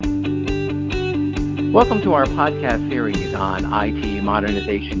Welcome to our podcast series on IT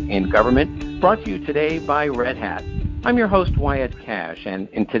modernization in government, brought to you today by Red Hat. I'm your host, Wyatt Cash, and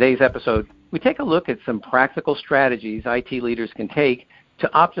in today's episode, we take a look at some practical strategies IT leaders can take to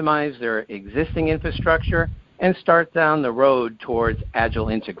optimize their existing infrastructure and start down the road towards agile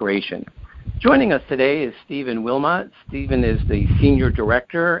integration. Joining us today is Stephen Wilmot. Stephen is the Senior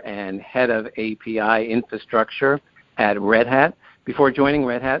Director and Head of API Infrastructure at Red Hat. Before joining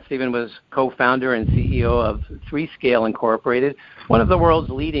Red Hat, Stephen was co-founder and CEO of ThreeScale Incorporated, one of the world's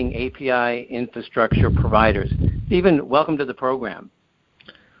leading API infrastructure providers. Stephen, welcome to the program.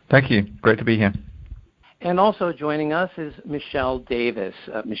 Thank you. Great to be here. And also joining us is Michelle Davis.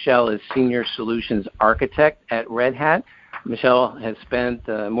 Michelle is Senior Solutions Architect at Red Hat. Michelle has spent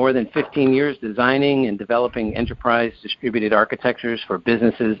more than 15 years designing and developing enterprise distributed architectures for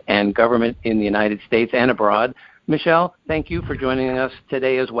businesses and government in the United States and abroad. Michelle, thank you for joining us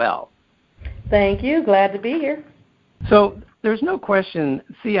today as well. Thank you. Glad to be here. So there's no question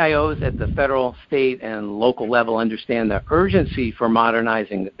CIOs at the federal, state, and local level understand the urgency for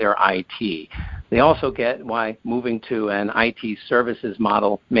modernizing their IT. They also get why moving to an IT services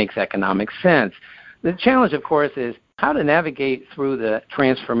model makes economic sense. The challenge, of course, is how to navigate through the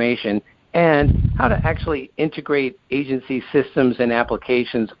transformation and how to actually integrate agency systems and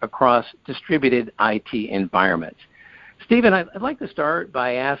applications across distributed IT environments. Stephen, I'd like to start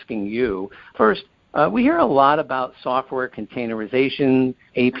by asking you, first, we hear a lot about software containerization,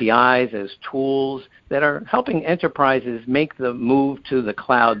 APIs as tools that are helping enterprises make the move to the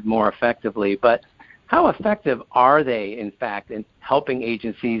cloud more effectively, but how effective are they, in fact, in helping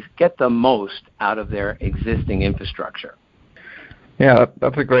agencies get the most out of their existing infrastructure? Yeah,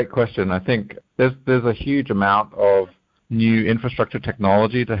 that's a great question. I think there's a huge amount of new infrastructure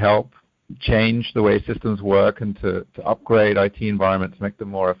technology to help change the way systems work and to upgrade IT environments, make them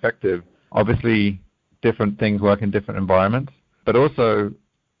more effective. Obviously, different things work in different environments, but also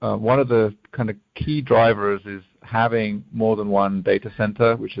one of the kind of key drivers is having more than one data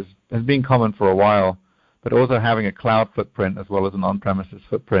center, which has been common for a while, but also having a cloud footprint as well as an on-premises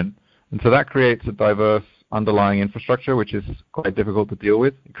footprint. And so that creates a diverse underlying infrastructure, which is quite difficult to deal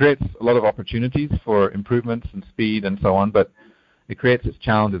with. It creates a lot of opportunities for improvements and speed and so on, but it creates its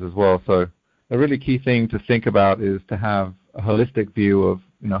challenges as well. So a really key thing to think about is to have a holistic view of,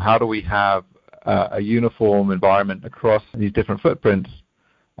 how do we have a uniform environment across these different footprints?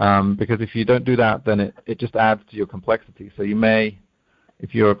 Because if you don't do that, then it just adds to your complexity. So you may,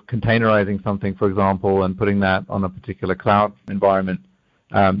 if you're containerizing something, for example, and putting that on a particular cloud environment,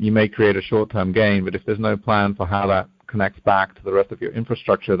 you may create a short-term gain, but if there's no plan for how that connects back to the rest of your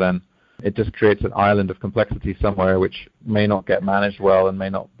infrastructure, then it just creates an island of complexity somewhere which may not get managed well and may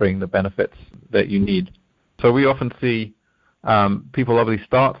not bring the benefits that you need. So we often see people obviously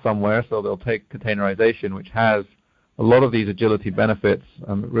start somewhere, so they'll take containerization, which has a lot of these agility benefits.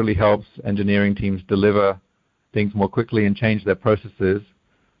 It really helps engineering teams deliver things more quickly and change their processes.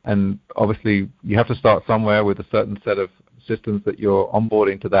 And obviously, you have to start somewhere with a certain set of systems that you're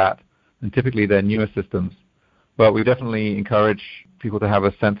onboarding to that, and typically they're newer systems. But we definitely encourage people to have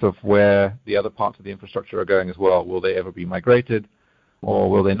a sense of where the other parts of the infrastructure are going as well. Will they ever be migrated, or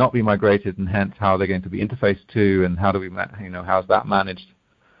will they not be migrated, and hence how they're going to be interfaced to, and how do we, how's that managed,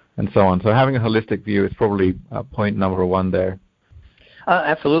 and so on. So having a holistic view is probably point number one there.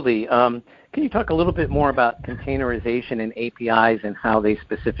 Absolutely. Can you talk a little bit more about containerization and APIs and how they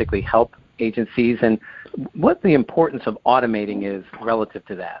specifically help agencies, and what the importance of automating is relative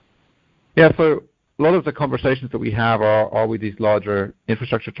to that? Yeah, so a lot of the conversations that we have are with these larger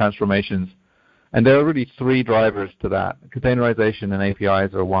infrastructure transformations, and there are really three drivers to that. Containerization and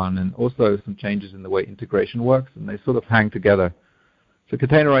APIs are one, and also some changes in the way integration works, and they sort of hang together. So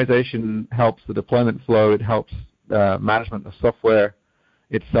containerization helps the deployment flow. It helps management of software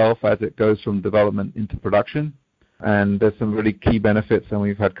itself as it goes from development into production. And there's some really key benefits, and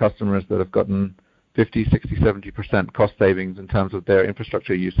we've had customers that have gotten 50, 60, 70% cost savings in terms of their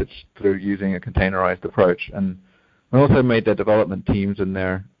infrastructure usage through using a containerized approach. And also made their development teams and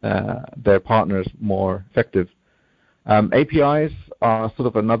their partners more effective. APIs are sort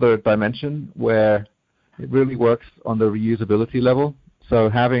of another dimension where it really works on the reusability level.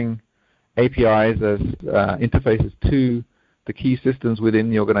 So having APIs as interfaces to the key systems within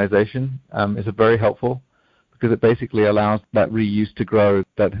the organization is very helpful, because it basically allows that reuse to grow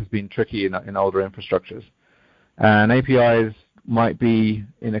that has been tricky in older infrastructures. And APIs might be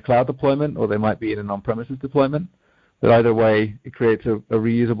in a cloud deployment, or they might be in an on-premises deployment. But either way, it creates a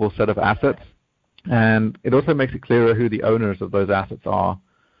reusable set of assets. And it also makes it clearer who the owners of those assets are.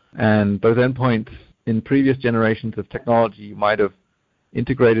 And those endpoints in previous generations of technology, you might have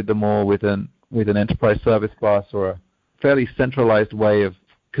integrated them all with an with an enterprise service bus or a fairly centralized way of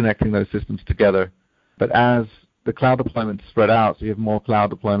connecting those systems together. But as the cloud deployments spread out, so you have more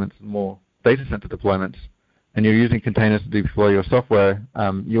cloud deployments and more data center deployments, and you're using containers to deploy your software,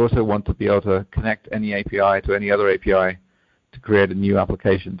 you also want to be able to connect any API to any other API to create a new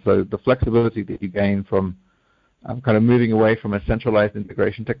application. So the flexibility that you gain from kind of moving away from a centralized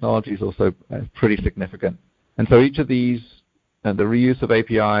integration technology is also pretty significant. And so each of these, the reuse of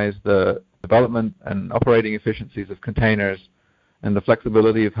APIs, the development and operating efficiencies of containers, and the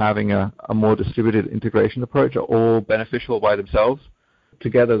flexibility of having a more distributed integration approach are all beneficial by themselves.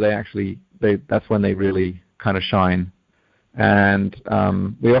 Together, that's when they really kind of shine. And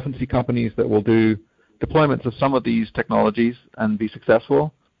we often see companies that will do deployments of some of these technologies and be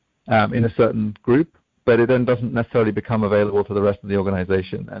successful in a certain group, but it then doesn't necessarily become available to the rest of the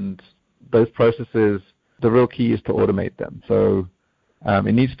organization. And those processes, the real key is to automate them. So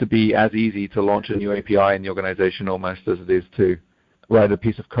it needs to be as easy to launch a new API in the organization almost as it is to write a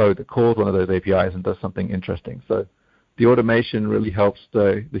piece of code that calls one of those APIs and does something interesting. So the automation really helps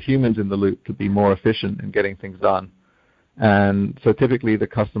the humans in the loop to be more efficient in getting things done. And so typically the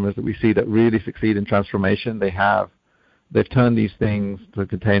customers that we see that really succeed in transformation, they've turned these things, the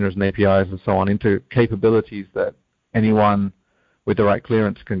containers and APIs and so on, into capabilities that anyone with the right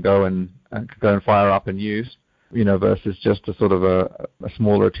clearance can go and fire up and use, versus just a sort of a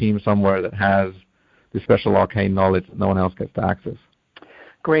smaller team somewhere that has this special arcane knowledge that no one else gets to access.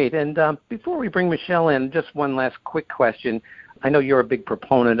 Great. And before we bring Michelle in, just one last quick question. I know you're a big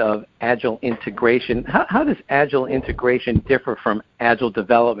proponent of agile integration. How does agile integration differ from agile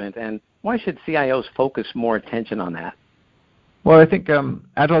development, and why should CIOs focus more attention on that? Well, I think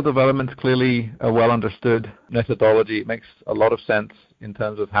agile development is clearly a well-understood methodology. It makes a lot of sense in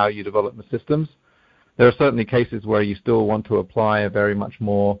terms of how you develop the systems. There are certainly cases where you still want to apply a very much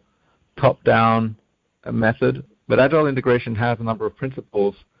more top-down method, but agile integration has a number of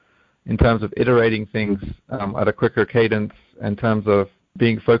principles in terms of iterating things at a quicker cadence, in terms of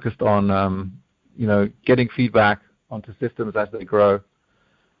being focused on getting feedback onto systems as they grow.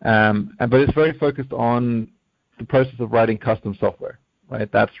 But it's very focused on the process of writing custom software, right?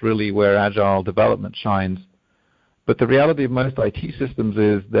 That's really where agile development shines. But the reality of most IT systems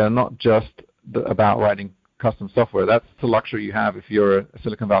is they're not just about writing custom software. That's the luxury you have if you're a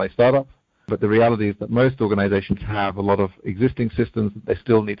Silicon Valley startup. But the reality is that most organizations have a lot of existing systems that they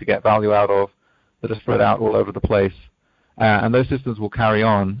still need to get value out of that are spread out all over the place. And those systems will carry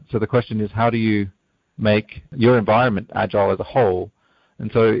on. So the question is, how do you make your environment agile as a whole?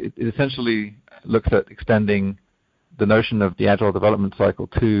 And so it essentially looks at extending the notion of the agile development cycle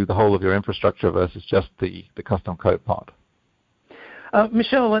to the whole of your infrastructure versus just the custom code part.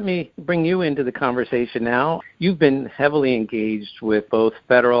 Michelle, let me bring you into the conversation now. You've been heavily engaged with both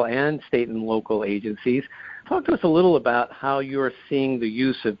federal and state and local agencies. Talk to us a little about how you're seeing the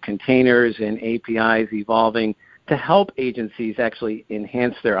use of containers and APIs evolving to help agencies actually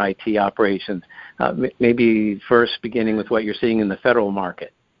enhance their IT operations. Maybe first beginning with what you're seeing in the federal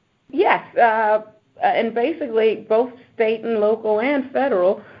market. Yes, and basically both state and local and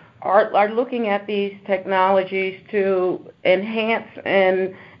federal are looking at these technologies to enhance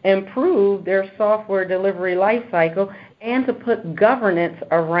and improve their software delivery lifecycle and to put governance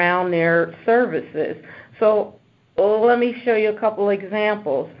around their services. So let me show you a couple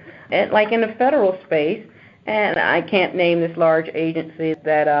examples. Like in the federal space, and I can't name this large agency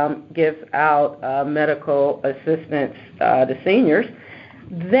that gives out medical assistance to seniors,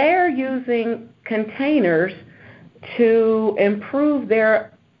 they're using containers to improve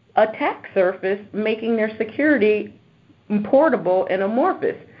their attack surface, making their security portable and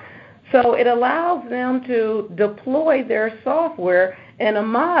amorphous. So it allows them to deploy their software in a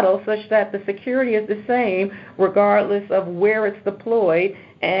model such that the security is the same regardless of where it's deployed,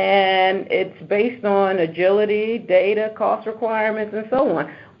 and it's based on agility, data, cost requirements, and so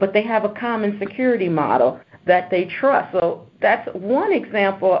on. But they have a common security model that they trust. So that's one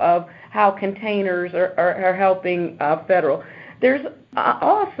example of how containers are helping federal. There's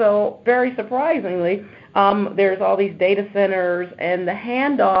also, very surprisingly, there's all these data centers and the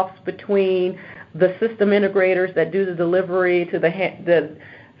handoffs between the system integrators that do the delivery to the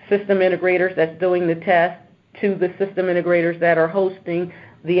system integrators that's doing the test to the system integrators that are hosting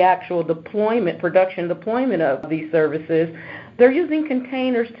the actual deployment, production deployment of these services. They're using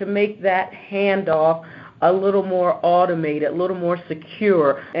containers to make that handoff a little more automated, a little more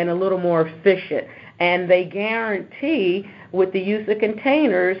secure, and a little more efficient. And they guarantee with the use of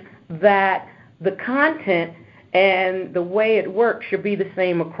containers that the content and the way it works should be the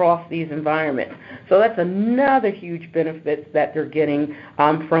same across these environments. So that's another huge benefit that they're getting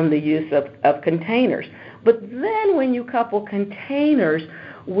from the use of containers. But then when you couple containers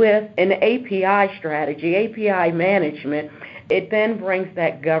with an API strategy, API management, it then brings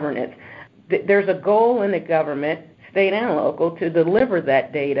that governance. There's a goal in the government, state and local, to deliver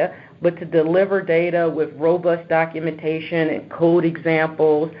that data, but to deliver data with robust documentation and code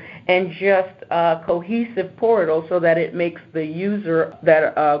examples and just a cohesive portal so that it makes the user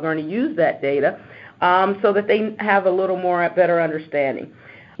that are going to use that data so that they have a little more better understanding.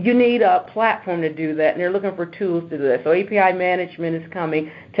 You need a platform to do that, and they're looking for tools to do that. So API management is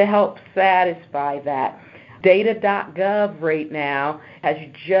coming to help satisfy that. Data.gov right now has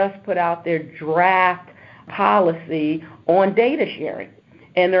just put out their draft policy on data sharing.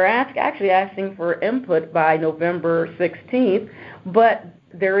 And they're actually asking for input by November 16th, but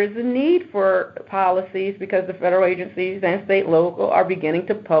there is a need for policies because the federal agencies and state and local are beginning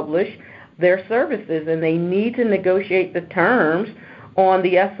to publish their services, and they need to negotiate the terms on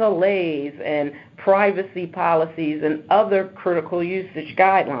the SLAs and privacy policies and other critical usage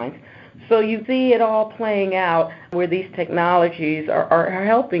guidelines. So you see it all playing out where these technologies are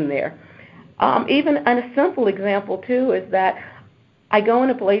helping there. Even a simple example, too, is that I go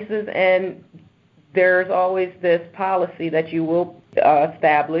into places and there's always this policy that you will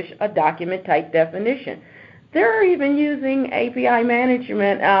establish a document type definition. They're even using API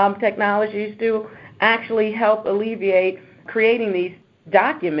management technologies to actually help alleviate creating these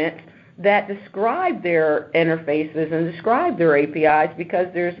documents that describe their interfaces and describe their APIs because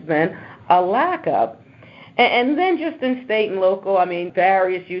there's been a lack of. And then just in state and local, I mean,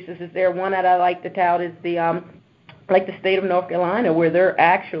 various uses is there. One that I like to tout is the like the state of North Carolina, where they're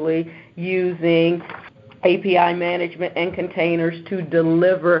actually using API management and containers to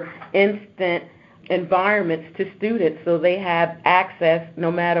deliver instant environments to students so they have access,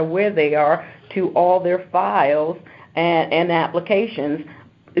 no matter where they are, to all their files and applications,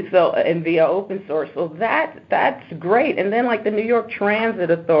 so and via open source. So that's great. And then like the New York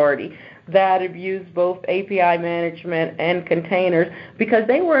Transit Authority that have used both API management and containers because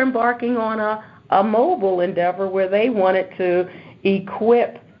they were embarking on a mobile endeavor where they wanted to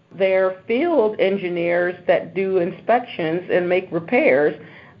equip their field engineers that do inspections and make repairs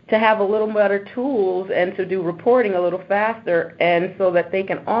to have a little better tools and to do reporting a little faster, and so that they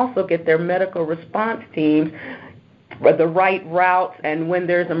can also get their medical response teams the right routes, and when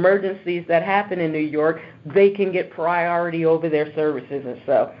there's emergencies that happen in New York, they can get priority over their services and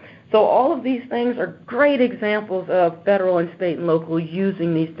so. So all of these things are great examples of federal and state and local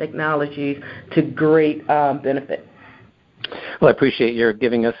using these technologies to great benefit. Well, I appreciate your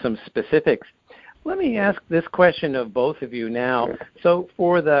giving us some specifics. Let me ask this question of both of you now. So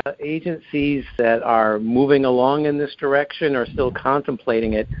for the agencies that are moving along in this direction or still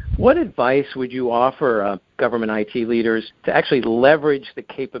contemplating it, what advice would you offer government IT leaders to actually leverage the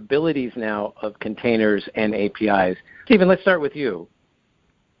capabilities now of containers and APIs? Stephen, let's start with you.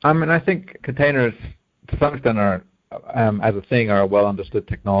 I mean, I think containers, to some extent, are as a thing, are a well-understood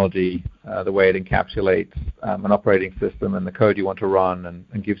technology, the way it encapsulates an operating system and the code you want to run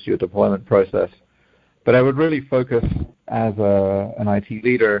and gives you a deployment process. But I would really focus as an IT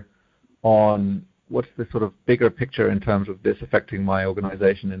leader on what's the sort of bigger picture in terms of this affecting my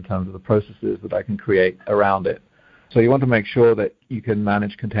organization in terms of the processes that I can create around it. So you want to make sure that you can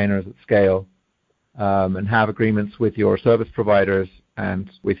manage containers at scale and have agreements with your service providers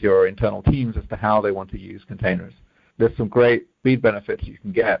and with your internal teams as to how they want to use containers. There's some great speed benefits you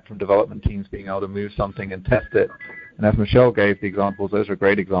can get from development teams being able to move something and test it. And as Michelle gave the examples, those are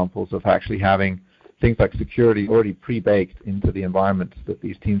great examples of actually having things like security already pre-baked into the environments that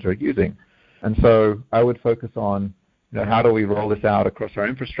these teams are using. And so I would focus on, how do we roll this out across our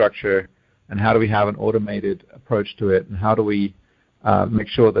infrastructure, and how do we have an automated approach to it, and how do we make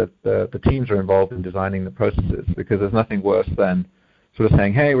sure that the teams are involved in designing the processes, because there's nothing worse than sort of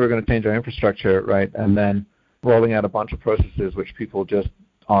saying, hey, we're going to change our infrastructure, right, and then rolling out a bunch of processes which people just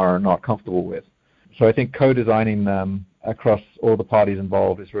are not comfortable with. So I think co-designing them across all the parties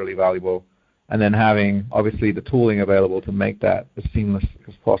involved is really valuable, and then having, obviously, the tooling available to make that as seamless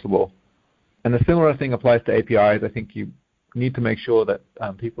as possible. And a similar thing applies to APIs. I think you need to make sure that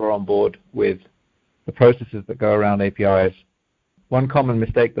people are on board with the processes that go around APIs. One common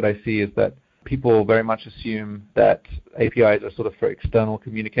mistake that I see is that people very much assume that APIs are sort of for external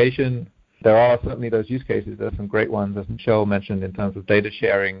communication. There are certainly those use cases. There are some great ones, as Michelle mentioned, in terms of data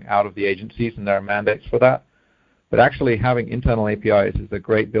sharing out of the agencies, and there are mandates for that. But actually having internal APIs is a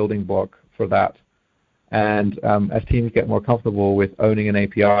great building block for that. And as teams get more comfortable with owning an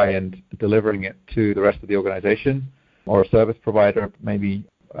API and delivering it to the rest of the organization, or a service provider maybe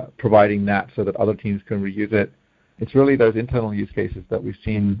providing that so that other teams can reuse it, it's really those internal use cases that we've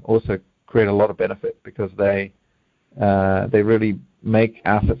seen also create a lot of benefit, because they really make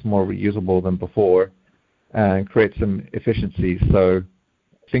assets more reusable than before and create some efficiencies. So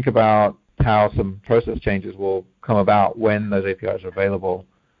think about how some process changes will come about when those APIs are available,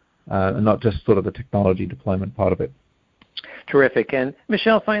 and not just sort of the technology deployment part of it. Terrific. And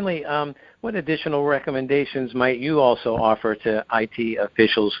Michelle, finally, what additional recommendations might you also offer to IT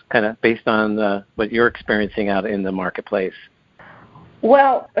officials, kind of based on what you're experiencing out in the marketplace?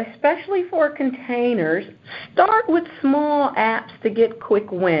 Well, especially for containers, start with small apps to get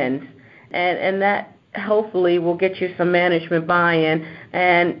quick wins, and that hopefully will get you some management buy-in,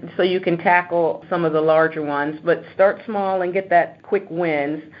 and so you can tackle some of the larger ones. But start small and get that quick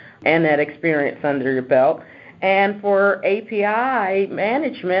wins and that experience under your belt. And for API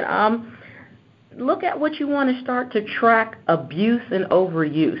management, look at what you want to start to track abuse and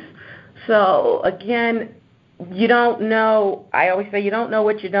overuse. So again, you don't know, I always say you don't know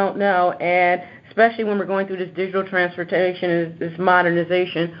what you don't know, and especially when we're going through this digital transformation, this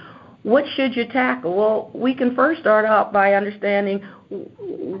modernization, what should you tackle? Well, we can first start out by understanding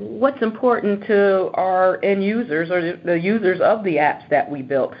what's important to our end users or the users of the apps that we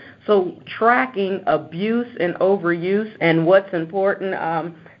built. So tracking abuse and overuse and what's important,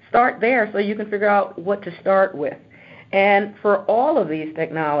 start there so you can figure out what to start with. And for all of these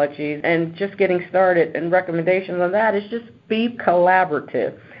technologies and just getting started, and recommendations on that is just be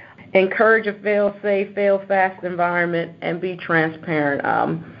collaborative. Encourage a fail-safe, fail-fast environment, and be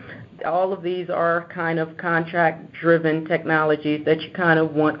transparent. All of these are kind of contract-driven technologies that you kind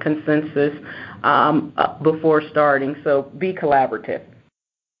of want consensus before starting, so be collaborative.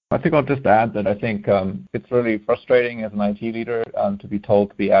 I think I'll just add that I think it's really frustrating as an IT leader to be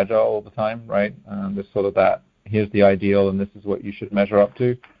told to be agile all the time, right? There's sort of that, here's the ideal and this is what you should measure up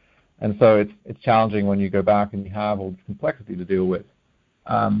to. And so it's challenging when you go back and you have all this complexity to deal with.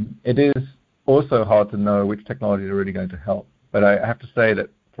 It is also hard to know which technologies are really going to help. But I have to say that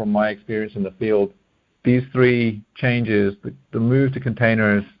from my experience in the field, these three changes, the move to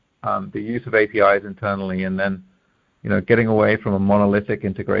containers, the use of APIs internally, and then getting away from a monolithic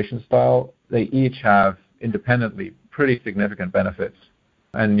integration style, they each have independently pretty significant benefits.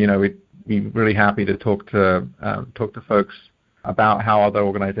 And we'd be really happy to talk to folks about how other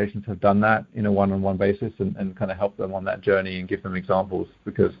organizations have done that in a one-on-one basis and kind of help them on that journey and give them examples,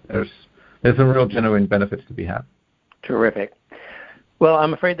 because there's some real genuine benefits to be had. Terrific. Well,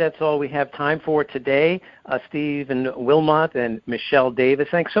 I'm afraid that's all we have time for today. Stephen Wilmot and Michelle Davis,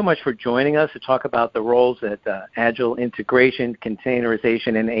 thanks so much for joining us to talk about the roles that Agile integration,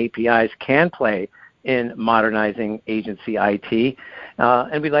 containerization, and APIs can play in modernizing agency IT.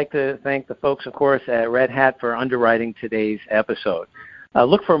 And we'd like to thank the folks, of course, at Red Hat for underwriting today's episode.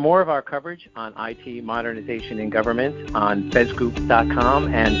 Look for more of our coverage on IT modernization in government on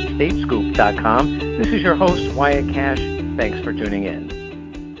fedscoop.com and statescoop.com. This is your host, Wyatt Cash. Thanks for tuning in.